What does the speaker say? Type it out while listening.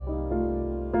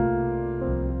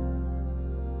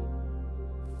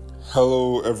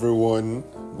Hello, everyone.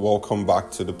 Welcome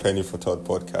back to the Penny for Thought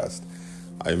podcast.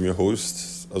 I am your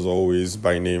host, as always,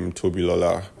 by name Toby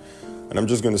Lola. And I'm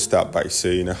just going to start by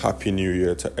saying a happy new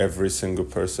year to every single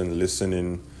person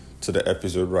listening to the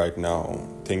episode right now.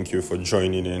 Thank you for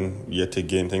joining in yet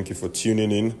again. Thank you for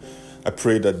tuning in. I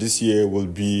pray that this year will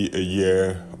be a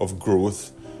year of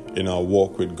growth in our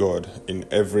walk with God, in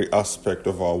every aspect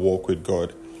of our walk with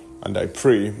God. And I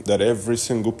pray that every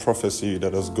single prophecy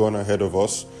that has gone ahead of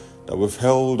us, that we've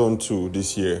held on to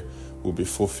this year, will be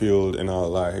fulfilled in our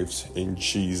lives in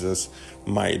Jesus'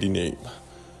 mighty name.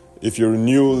 If you're a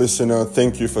new listener,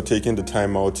 thank you for taking the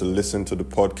time out to listen to the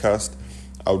podcast.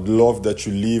 I would love that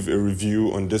you leave a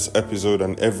review on this episode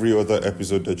and every other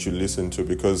episode that you listen to,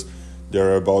 because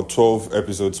there are about 12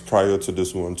 episodes prior to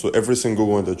this one. So every single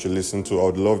one that you listen to, I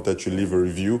would love that you leave a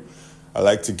review. I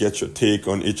like to get your take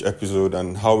on each episode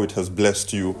and how it has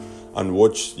blessed you and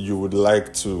what you would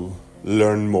like to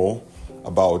learn more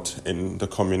about in the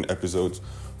coming episodes.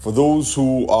 For those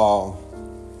who are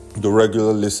the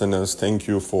regular listeners, thank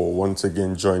you for once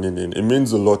again joining in. It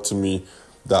means a lot to me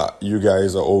that you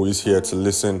guys are always here to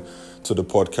listen to the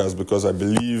podcast, because I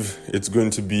believe it's going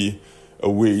to be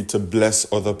a way to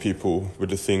bless other people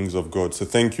with the things of God. So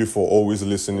thank you for always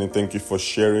listening. Thank you for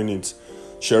sharing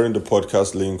the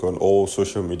podcast link on all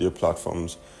social media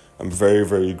platforms. I'm very,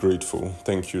 very grateful.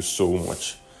 Thank you so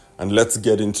much. And let's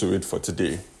get into it for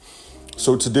today.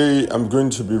 So today I'm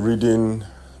going to be reading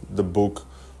the book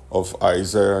of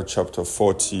Isaiah chapter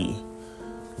 40,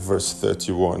 verse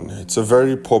 31. It's a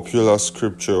very popular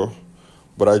scripture,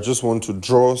 but I just want to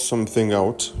draw something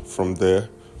out from there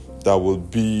that will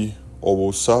be or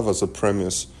will serve as a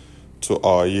premise to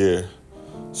our year.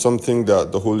 Something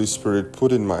that the Holy Spirit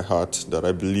put in my heart that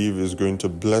I believe is going to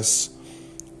bless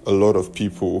a lot of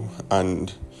people.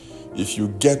 And if you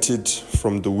get it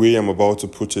from the way I'm about to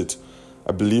put it,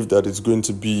 I believe that it's going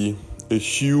to be a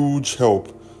huge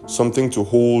help, something to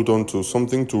hold on to,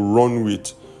 something to run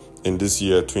with in this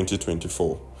year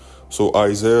 2024. So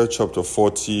Isaiah chapter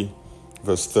 40,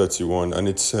 verse 31, and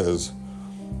it says,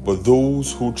 "But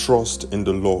those who trust in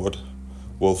the Lord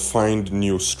will find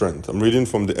new strength." I'm reading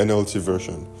from the NLT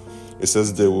version. It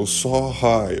says, "They will soar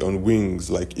high on wings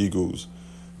like eagles.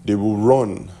 They will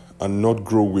run and not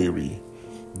grow weary.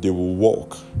 They will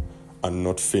walk and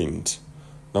not faint."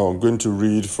 Now I'm going to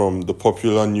read from the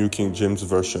popular New King James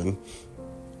Version.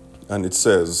 And it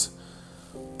says,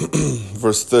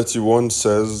 verse 31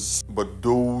 says, "But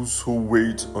those who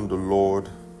wait on the Lord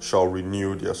shall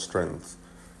renew their strength.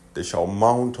 They shall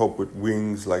mount up with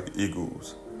wings like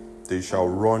eagles. They shall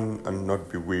run and not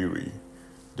be weary.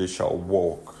 They shall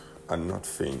walk and not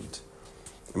faint."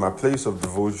 In my place of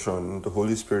devotion, the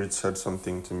Holy Spirit said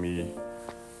something to me,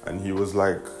 and he was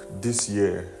like, this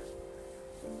year,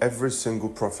 every single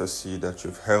prophecy that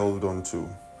you've held on to,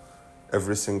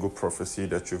 every single prophecy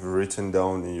that you've written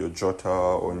down in your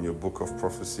jotter or in your book of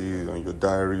prophecy, on your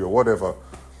diary or whatever,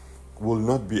 will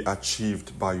not be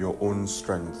achieved by your own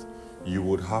strength. You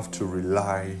would have to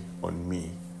rely on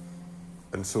me.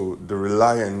 And so the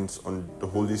reliance on the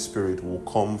Holy Spirit will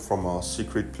come from our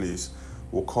secret place,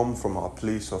 will come from our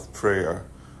place of prayer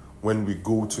when we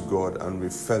go to God and we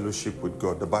fellowship with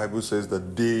God. The Bible says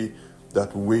that they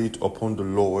that wait upon the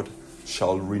Lord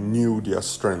shall renew their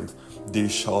strength. They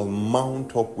shall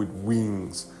mount up with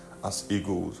wings as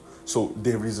eagles. So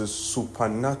there is a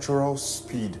supernatural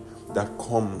speed that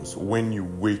comes when you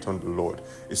wait on the Lord.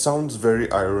 It sounds very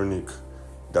ironic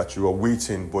that you are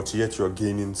waiting, but yet you are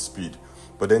gaining speed.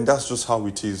 But then that's just how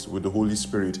it is with the Holy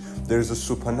Spirit. There is a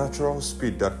supernatural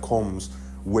speed that comes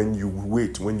when you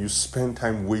wait, when you spend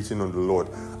time waiting on the Lord.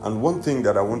 And one thing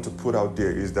that I want to put out there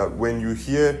is that when you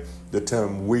hear the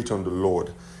term wait on the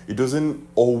Lord, it doesn't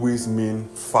always mean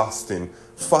fasting.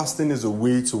 Fasting is a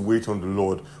way to wait on the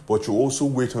Lord, but you also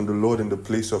wait on the Lord in the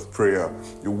place of prayer.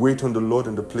 You wait on the Lord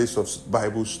in the place of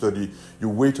Bible study. You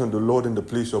wait on the Lord in the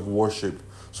place of worship.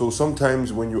 So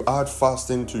sometimes when you add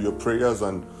fasting to your prayers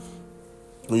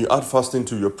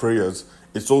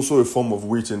it's also a form of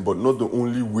waiting, but not the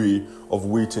only way of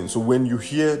waiting. So when you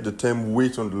hear the term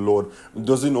wait on the Lord, it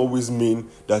doesn't always mean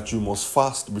that you must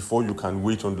fast before you can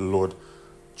wait on the Lord.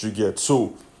 Do you get?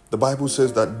 So the Bible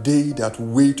says that they that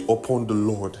wait upon the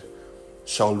Lord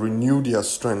shall renew their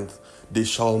strength. They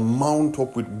shall mount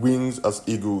up with wings as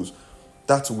eagles.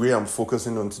 That's where I'm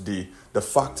focusing on today. The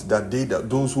fact that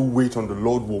those who wait on the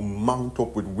Lord will mount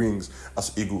up with wings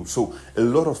as eagles. So a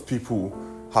lot of people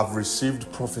have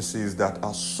received prophecies that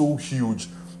are so huge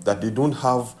that they don't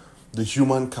have the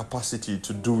human capacity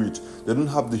to do it. They don't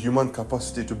have the human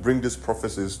capacity to bring these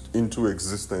prophecies into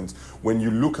existence. When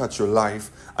you look at your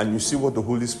life and you see what the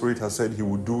Holy Spirit has said He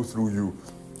will do through you,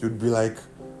 you'd be like,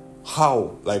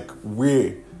 how? Like,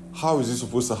 where? How is this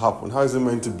supposed to happen? How is it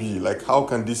meant to be? Like, how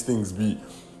can these things be?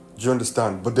 Do you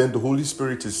understand? But then the Holy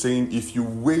Spirit is saying, if you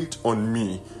wait on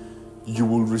me, you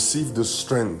will receive the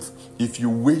strength. If you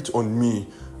wait on me,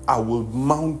 I will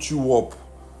mount you up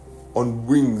on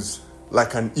wings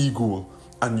like an eagle,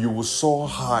 and you will soar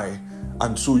high.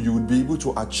 And so you will be able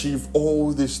to achieve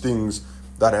all these things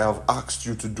that I have asked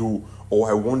you to do, or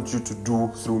I want you to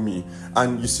do through me.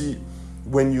 And you see,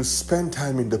 when you spend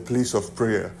time in the place of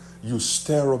prayer, you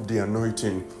stir up the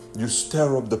anointing, you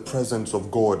stir up the presence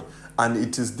of God. And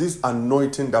it is this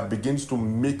anointing that begins to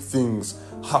make things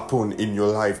happen in your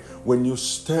life. When you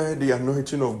stir the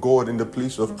anointing of God in the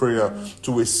place of prayer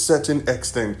to a certain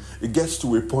extent, it gets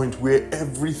to a point where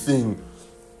everything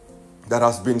that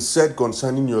has been said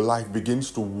concerning your life begins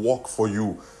to work for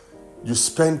you. You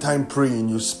spend time praying,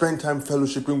 you spend time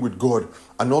fellowshipping with God,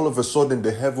 and all of a sudden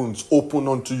the heavens open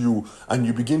unto you, and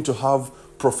you begin to have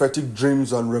prophetic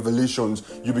dreams and revelations.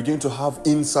 You begin to have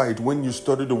insight when you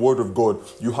study the Word of God.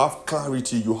 You have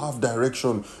clarity, you have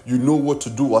direction, you know what to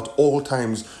do at all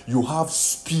times. You have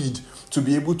speed to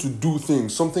be able to do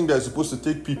things. Something that is supposed to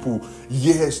take people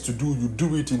years to do, you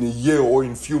do it in a year or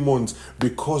in a few months,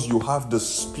 because you have the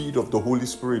speed of the Holy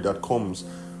Spirit that comes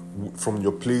from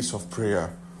your place of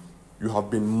prayer. You have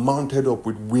been mounted up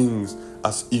with wings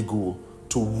as eagle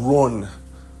to run,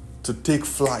 to take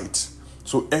flight.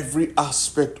 So every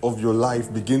aspect of your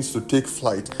life begins to take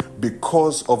flight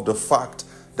because of the fact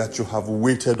that you have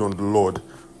waited on the Lord.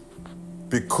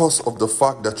 Because of the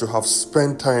fact that you have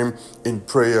spent time in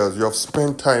prayers, you have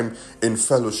spent time in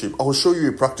fellowship. I will show you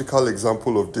a practical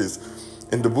example of this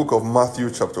in the book of Matthew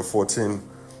chapter 14,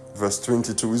 verse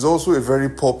 22. It's also a very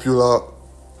popular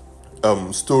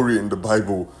story in the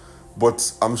Bible,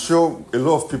 but I'm sure a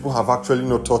lot of people have actually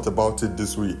not thought about it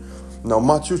this way. Now,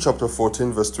 Matthew chapter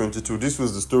 14, verse 22, this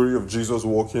was the story of Jesus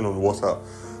walking on water.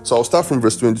 So I'll start from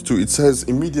verse 22. It says,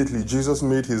 immediately Jesus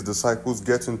made his disciples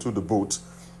get into the boat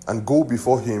and go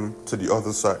before him to the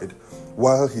other side,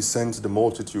 while he sent the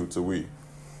multitudes away.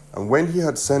 And when he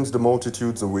had sent the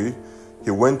multitudes away, he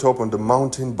went up on the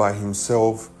mountain by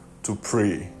himself to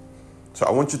pray. So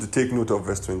I want you to take note of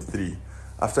verse 23.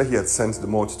 After he had sent the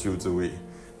multitudes away,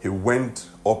 he went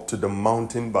up to the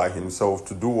mountain by himself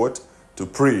to do what? To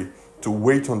pray, to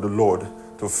wait on the Lord,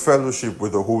 to fellowship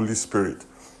with the Holy Spirit.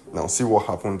 Now see what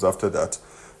happens after that.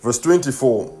 Verse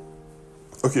 24.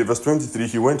 Okay, verse 23,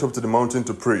 he went up to the mountain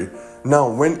to pray.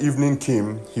 Now, when evening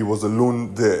came, he was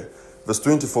alone there. Verse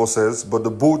 24 says, but the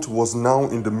boat was now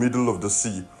in the middle of the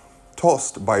sea,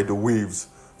 tossed by the waves,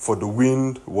 for the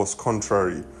wind was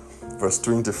contrary. Verse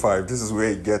 25, this is where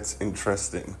it gets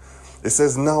interesting. It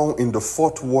says, now in the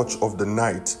fourth watch of the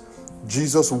night,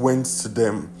 Jesus went to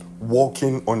them,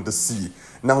 walking on the sea.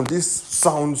 Now, this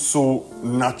sounds so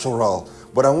natural,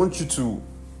 but I want you to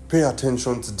pay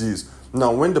attention to this.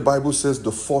 Now, when the Bible says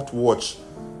the fourth watch,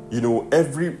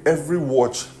 every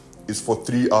watch is for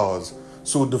 3 hours.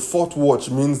 So the fourth watch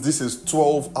means this is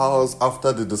 12 hours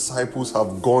after the disciples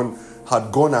had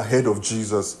gone ahead of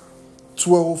Jesus.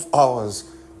 12 hours,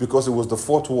 because it was the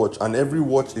fourth watch, and every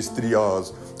watch is 3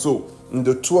 hours. So in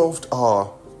the 12th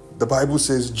hour, the Bible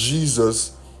says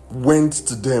Jesus went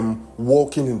to them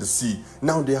walking in the sea.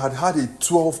 Now they had a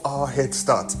 12-hour head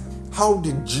start. How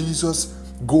did Jesus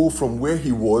go from where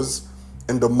he was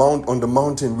on the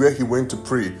mountain where he went to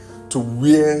pray to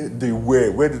where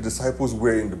the disciples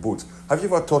were in the boat? Have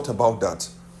you ever thought about that?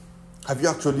 Have you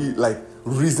actually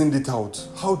reasoned it out?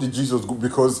 How did Jesus go?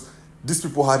 Because these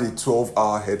people had a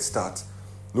 12-hour head start.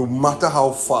 No matter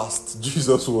how fast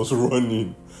Jesus was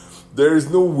running, there is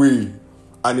no way.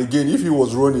 And again, if he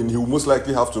was running, he would most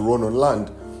likely have to run on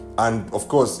land. And of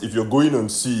course, if you're going on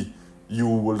sea, you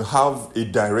will have a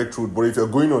direct route. But if you're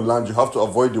going on land, you have to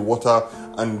avoid the water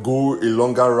and go a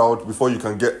longer route before you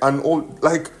can get. And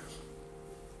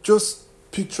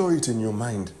just picture it in your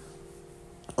mind.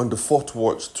 On the fourth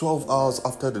watch, 12 hours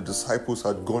after the disciples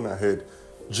had gone ahead,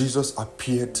 Jesus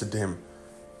appeared to them.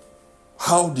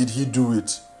 How did he do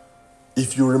it?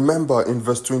 If you remember in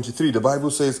verse 23, the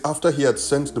Bible says, after he had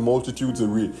sent the multitudes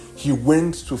away, he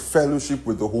went to fellowship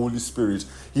with the Holy Spirit.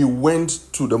 He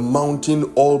went to the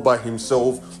mountain all by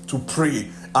himself to pray.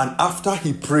 And after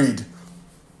he prayed,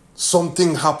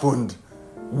 something happened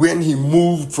when he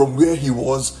moved from where he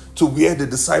was to where the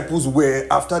disciples were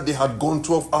after they had gone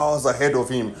 12 hours ahead of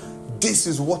him. This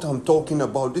is what I'm talking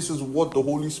about. This is what the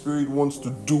Holy Spirit wants to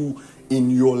do in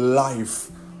your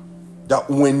life. That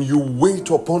when you wait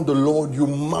upon the Lord, you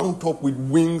mount up with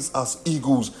wings as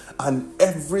eagles, and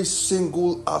every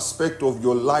single aspect of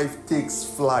your life takes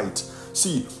flight.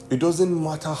 See, it doesn't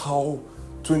matter how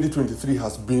 2023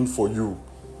 has been for you.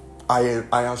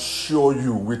 I assure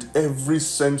you with every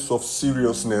sense of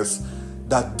seriousness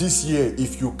that this year,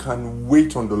 if you can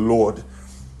wait on the Lord,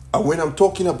 and when I'm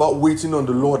talking about waiting on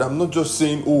the Lord, I'm not just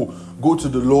saying, oh, go to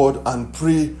the Lord and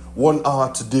pray 1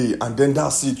 hour today and then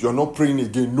that's it. You're not praying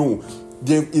again. No,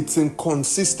 it's in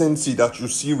consistency that you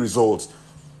see results.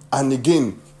 And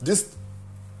again,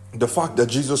 the fact that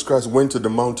Jesus Christ went to the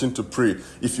mountain to pray,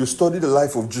 if you study the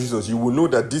life of Jesus, you will know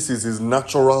that this is his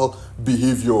natural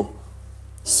behavior.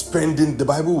 The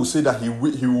Bible will say that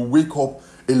he will wake up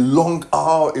a long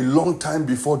hour, a long time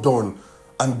before dawn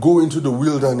and go into the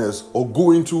wilderness or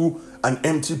go into an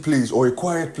empty place or a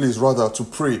quiet place rather to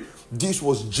pray. This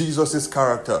was Jesus's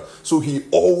character. So he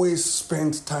always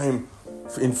spent time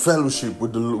in fellowship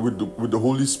with the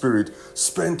Holy Spirit,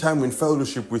 spend time in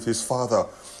fellowship with his Father.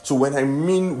 So when I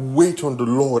mean wait on the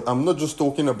Lord, I'm not just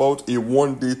talking about a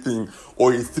 1-day thing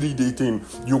or a 3-day thing.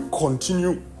 You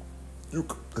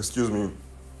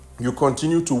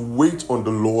continue to wait on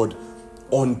the Lord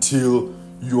until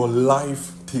your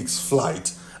life takes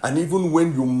flight. And even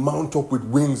when you mount up with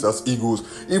wings as eagles,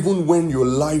 even when your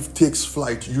life takes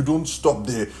flight, you don't stop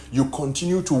there. You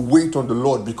continue to wait on the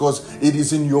Lord, because it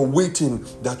is in your waiting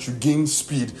that you gain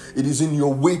speed. It is in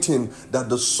your waiting that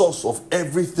the source of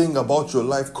everything about your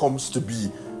life comes to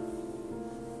be.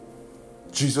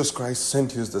 Jesus Christ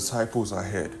sent his disciples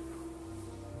ahead.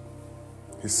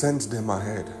 He sent them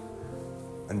ahead.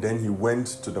 And then he went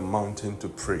to the mountain to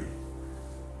pray.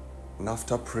 And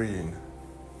after praying,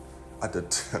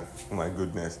 my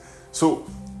goodness. So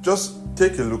just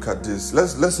take a look at this.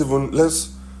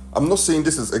 I'm not saying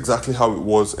this is exactly how it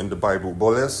was in the Bible,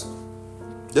 but let's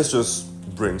just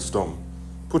brainstorm.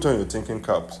 Put on your thinking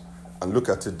caps and look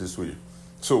at it this way.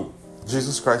 So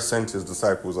Jesus Christ sent his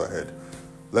disciples ahead.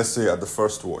 Let's say at the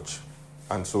first watch.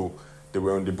 And so they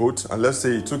were on the boat, and let's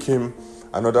say it took him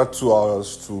another 2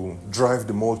 hours to drive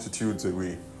the multitudes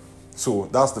away. So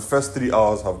that's the first 3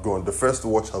 hours have gone. The first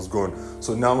watch has gone.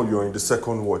 So now you're in the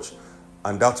second watch.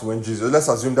 And let's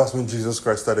assume that's when Jesus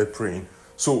Christ started praying.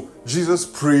 So Jesus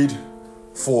prayed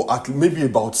for maybe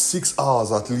about 6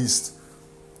 hours at least.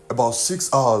 About 6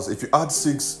 hours. If you add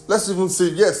 6, let's even say,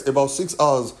 yes, about 6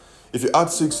 hours. If you add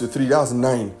 6 to 3, that's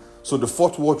 9. So the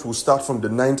fourth watch will start from the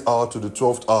 9th hour to the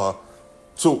 12th hour.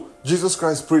 So Jesus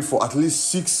Christ prayed for at least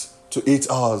 6 to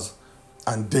 8 hours.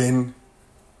 And then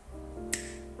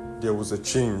there was a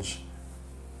change.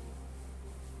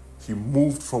 He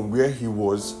moved from where he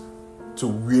was to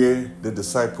where the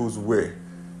disciples were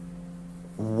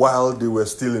while they were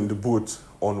still in the boat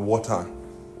on water.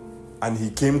 And he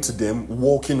came to them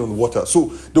walking on water.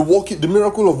 So the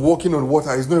miracle of walking on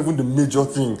water is not even the major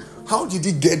thing. How did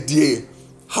he get there?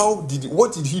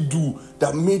 What did he do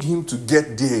that made him to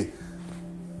get there?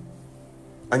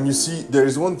 And you see, there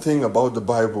is one thing about the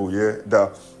Bible,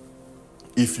 that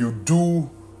if you do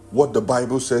what the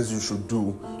Bible says you should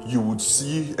do, you will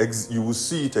see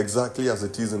it exactly as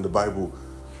it is in the Bible.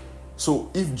 So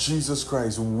if Jesus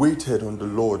Christ waited on the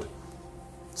Lord,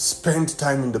 spent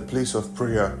time in the place of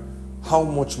prayer, how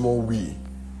much more we?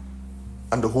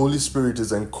 And the Holy Spirit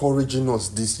is encouraging us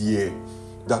this year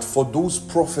that for those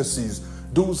prophecies,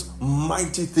 those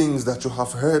mighty things that you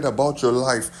have heard about your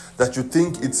life, that you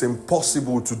think it's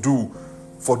impossible to do,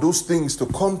 for those things to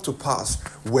come to pass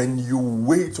when you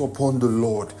wait upon the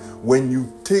Lord, when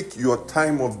you take your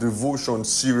time of devotion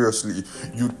seriously.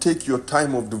 You take your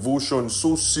time of devotion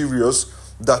so serious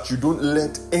that you don't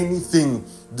let anything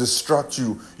distract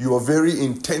you. You are very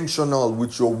intentional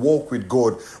with your walk with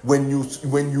God. When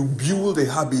you build a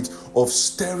habit of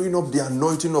stirring up the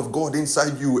anointing of God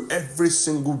inside you every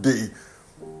single day,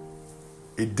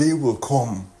 a day will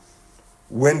come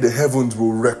when the heavens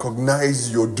will recognize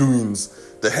your doings.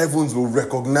 The heavens will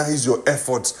recognize your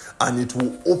efforts, and it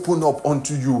will open up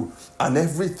unto you. And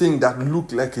everything that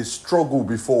looked like a struggle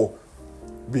before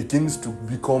begins to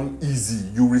become easy.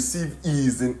 You receive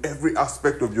ease in every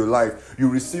aspect of your life. You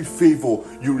receive favor.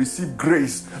 You receive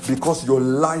grace because your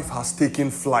life has taken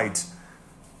flight.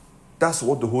 That's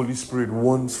what the Holy Spirit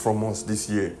wants from us this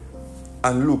year.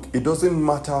 And look, it doesn't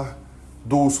matter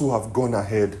those who have gone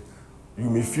ahead. You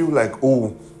may feel like,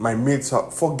 oh, my mates are...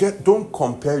 Don't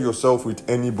compare yourself with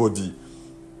anybody.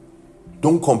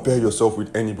 Don't compare yourself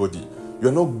with anybody.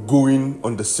 You're not going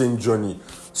on the same journey.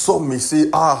 Some may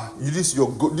say, this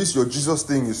your Jesus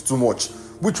thing is too much.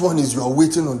 Which one is you are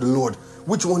waiting on the Lord?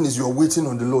 Which one is you are waiting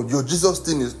on the Lord? Your Jesus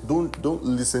thing is... Don't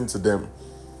listen to them.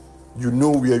 You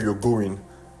know where you're going.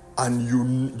 And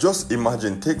you just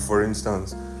imagine, take for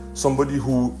instance, somebody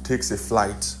who takes a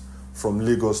flight from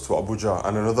Lagos to Abuja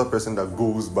and another person that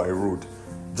goes by road.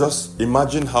 Just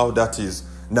imagine how that is.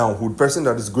 Now, the person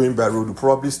that is going by road will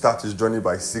probably start his journey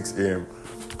by 6 a.m.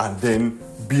 and then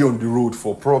be on the road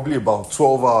for probably about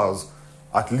 12 hours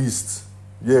at least.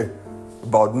 Yeah,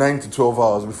 about 9 to 12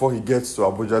 hours before he gets to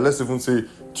Abuja. Let's even say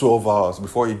 12 hours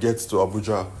before he gets to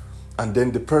Abuja. And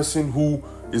then the person who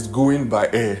is going by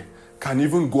air can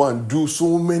even go and do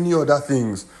so many other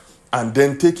things and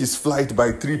then take his flight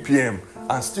by 3 p.m.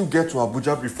 and still get to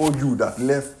Abuja before you that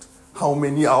left how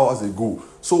many hours ago.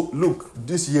 So look,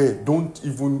 this year, don't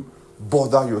even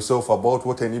bother yourself about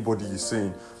what anybody is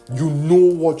saying. You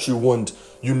know what you want.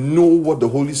 You know what the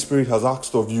Holy Spirit has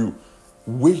asked of you.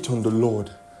 Wait on the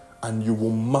Lord, and you will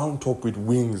mount up with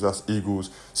wings as eagles.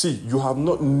 See, you have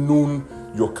not known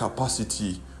your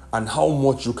capacity and how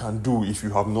much you can do if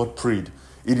you have not prayed.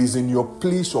 It is in your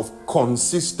place of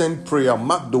consistent prayer.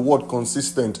 Mark the word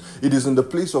consistent. It is in the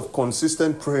place of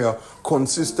consistent prayer,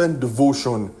 consistent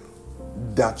devotion,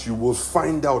 that you will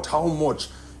find out how much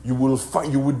you will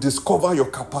discover your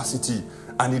capacity,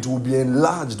 and it will be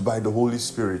enlarged by the Holy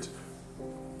Spirit.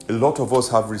 A lot of us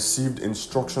have received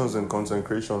instructions and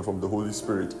consecration from the Holy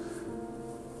Spirit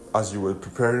as you were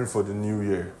preparing for the new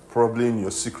year, probably in your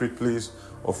secret place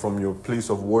or from your place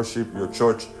of worship, your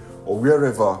church, or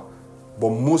wherever.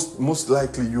 But most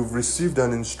likely you've received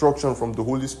an instruction from the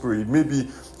Holy Spirit. Maybe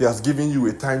he has given you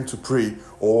a time to pray,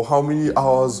 or how many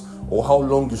hours or how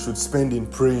long you should spend in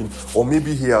praying, or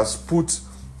maybe he has put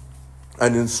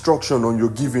an instruction on your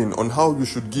giving, on how you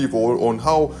should give, or on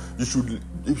how you should.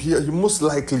 Most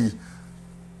likely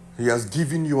he has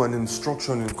given you an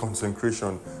instruction in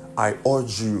consecration. I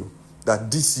urge you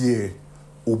that this year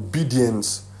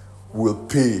obedience will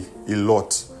pay a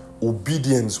lot.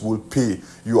 Obedience will pay.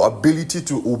 Your ability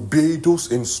to obey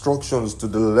those instructions to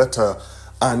the letter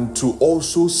and to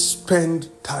also spend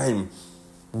time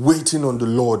waiting on the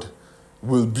Lord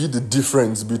will be the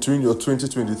difference between your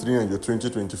 2023 and your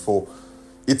 2024.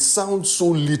 It sounds so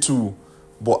little,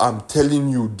 but I'm telling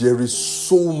you, there is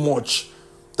so much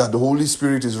that the Holy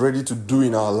Spirit is ready to do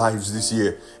in our lives this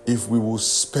year if we will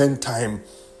spend time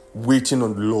waiting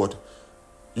on the Lord.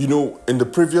 You know, in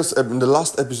the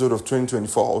last episode of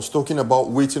 2024, I was talking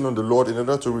about waiting on the Lord in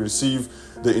order to receive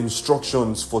the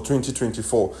instructions for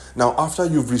 2024. Now, after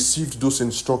you've received those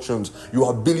instructions,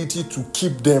 your ability to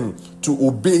keep them, to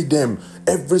obey them,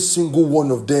 every single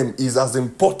one of them is as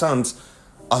important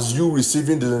as you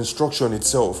receiving the instruction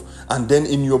itself. And then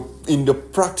in the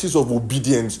practice of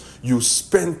obedience, you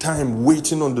spend time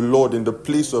waiting on the Lord in the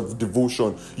place of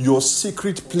devotion. Your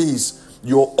secret place,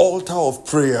 your altar of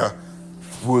prayer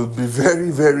will be very,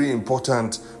 very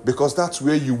important, because that's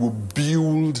where you will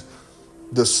build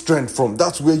the strength from.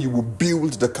 That's where you will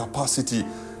build the capacity.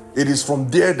 It is from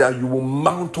there that you will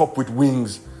mount up with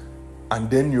wings, and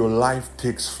then your life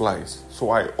takes flight.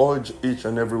 So I urge each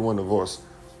and every one of us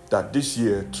that this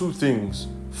year, 2 things.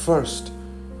 First,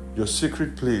 your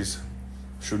secret place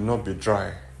should not be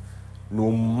dry. No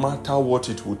matter what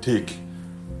it will take,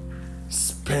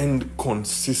 spend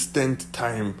consistent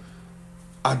time,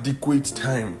 adequate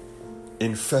time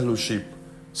in fellowship.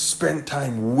 Spend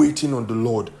time waiting on the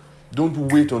Lord. Don't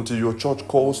wait until your church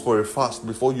calls for a fast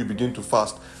before you begin to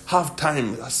fast. Have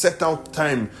time. Set out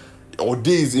time or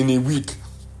days in a week.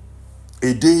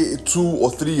 A day, 2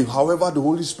 or 3, however the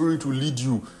Holy Spirit will lead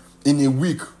you in a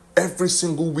week, every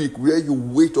single week, where you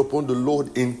wait upon the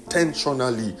Lord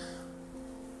intentionally.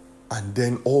 And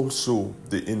then also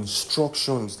the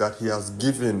instructions that he has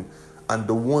given and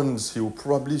the ones he will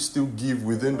probably still give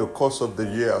within the course of the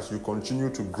year as you continue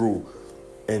to grow.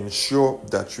 Ensure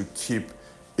that you keep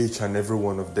each and every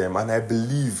one of them. And I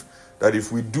believe that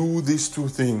if we do these 2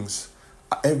 things,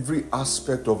 every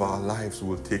aspect of our lives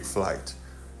will take flight.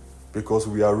 Because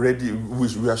we are ready,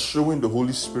 we are showing the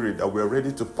Holy Spirit that we are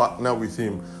ready to partner with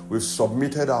him. We've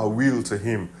submitted our will to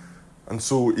him. And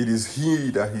so it is he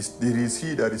that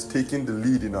is taking the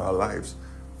lead in our lives.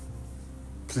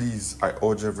 Please, I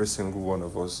urge every single one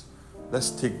of us, let's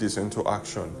take this into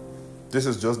action. This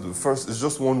is just it's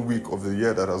just 1 week of the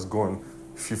year that has gone.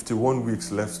 51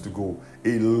 weeks left to go.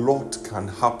 A lot can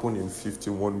happen in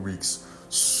 51 weeks.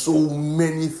 So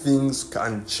many things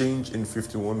can change in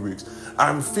 51 weeks.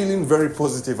 I'm feeling very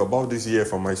positive about this year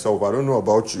for myself. I don't know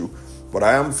about you, but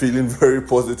I am feeling very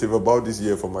positive about this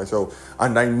year for myself.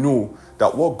 And I know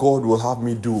that what God will have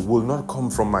me do will not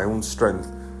come from my own strength.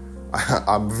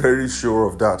 I'm very sure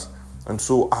of that. And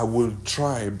so I will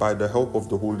try, by the help of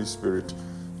the Holy Spirit,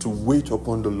 to wait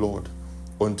upon the Lord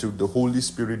until the Holy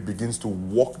Spirit begins to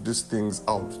walk these things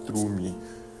out through me.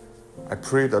 I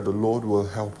pray that the Lord will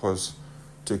help us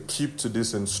to keep to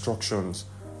these instructions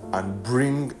and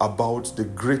bring about the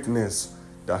greatness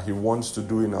that he wants to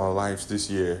do in our lives this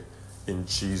year, in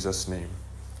Jesus' name.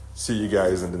 See you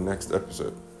guys in the next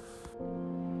episode.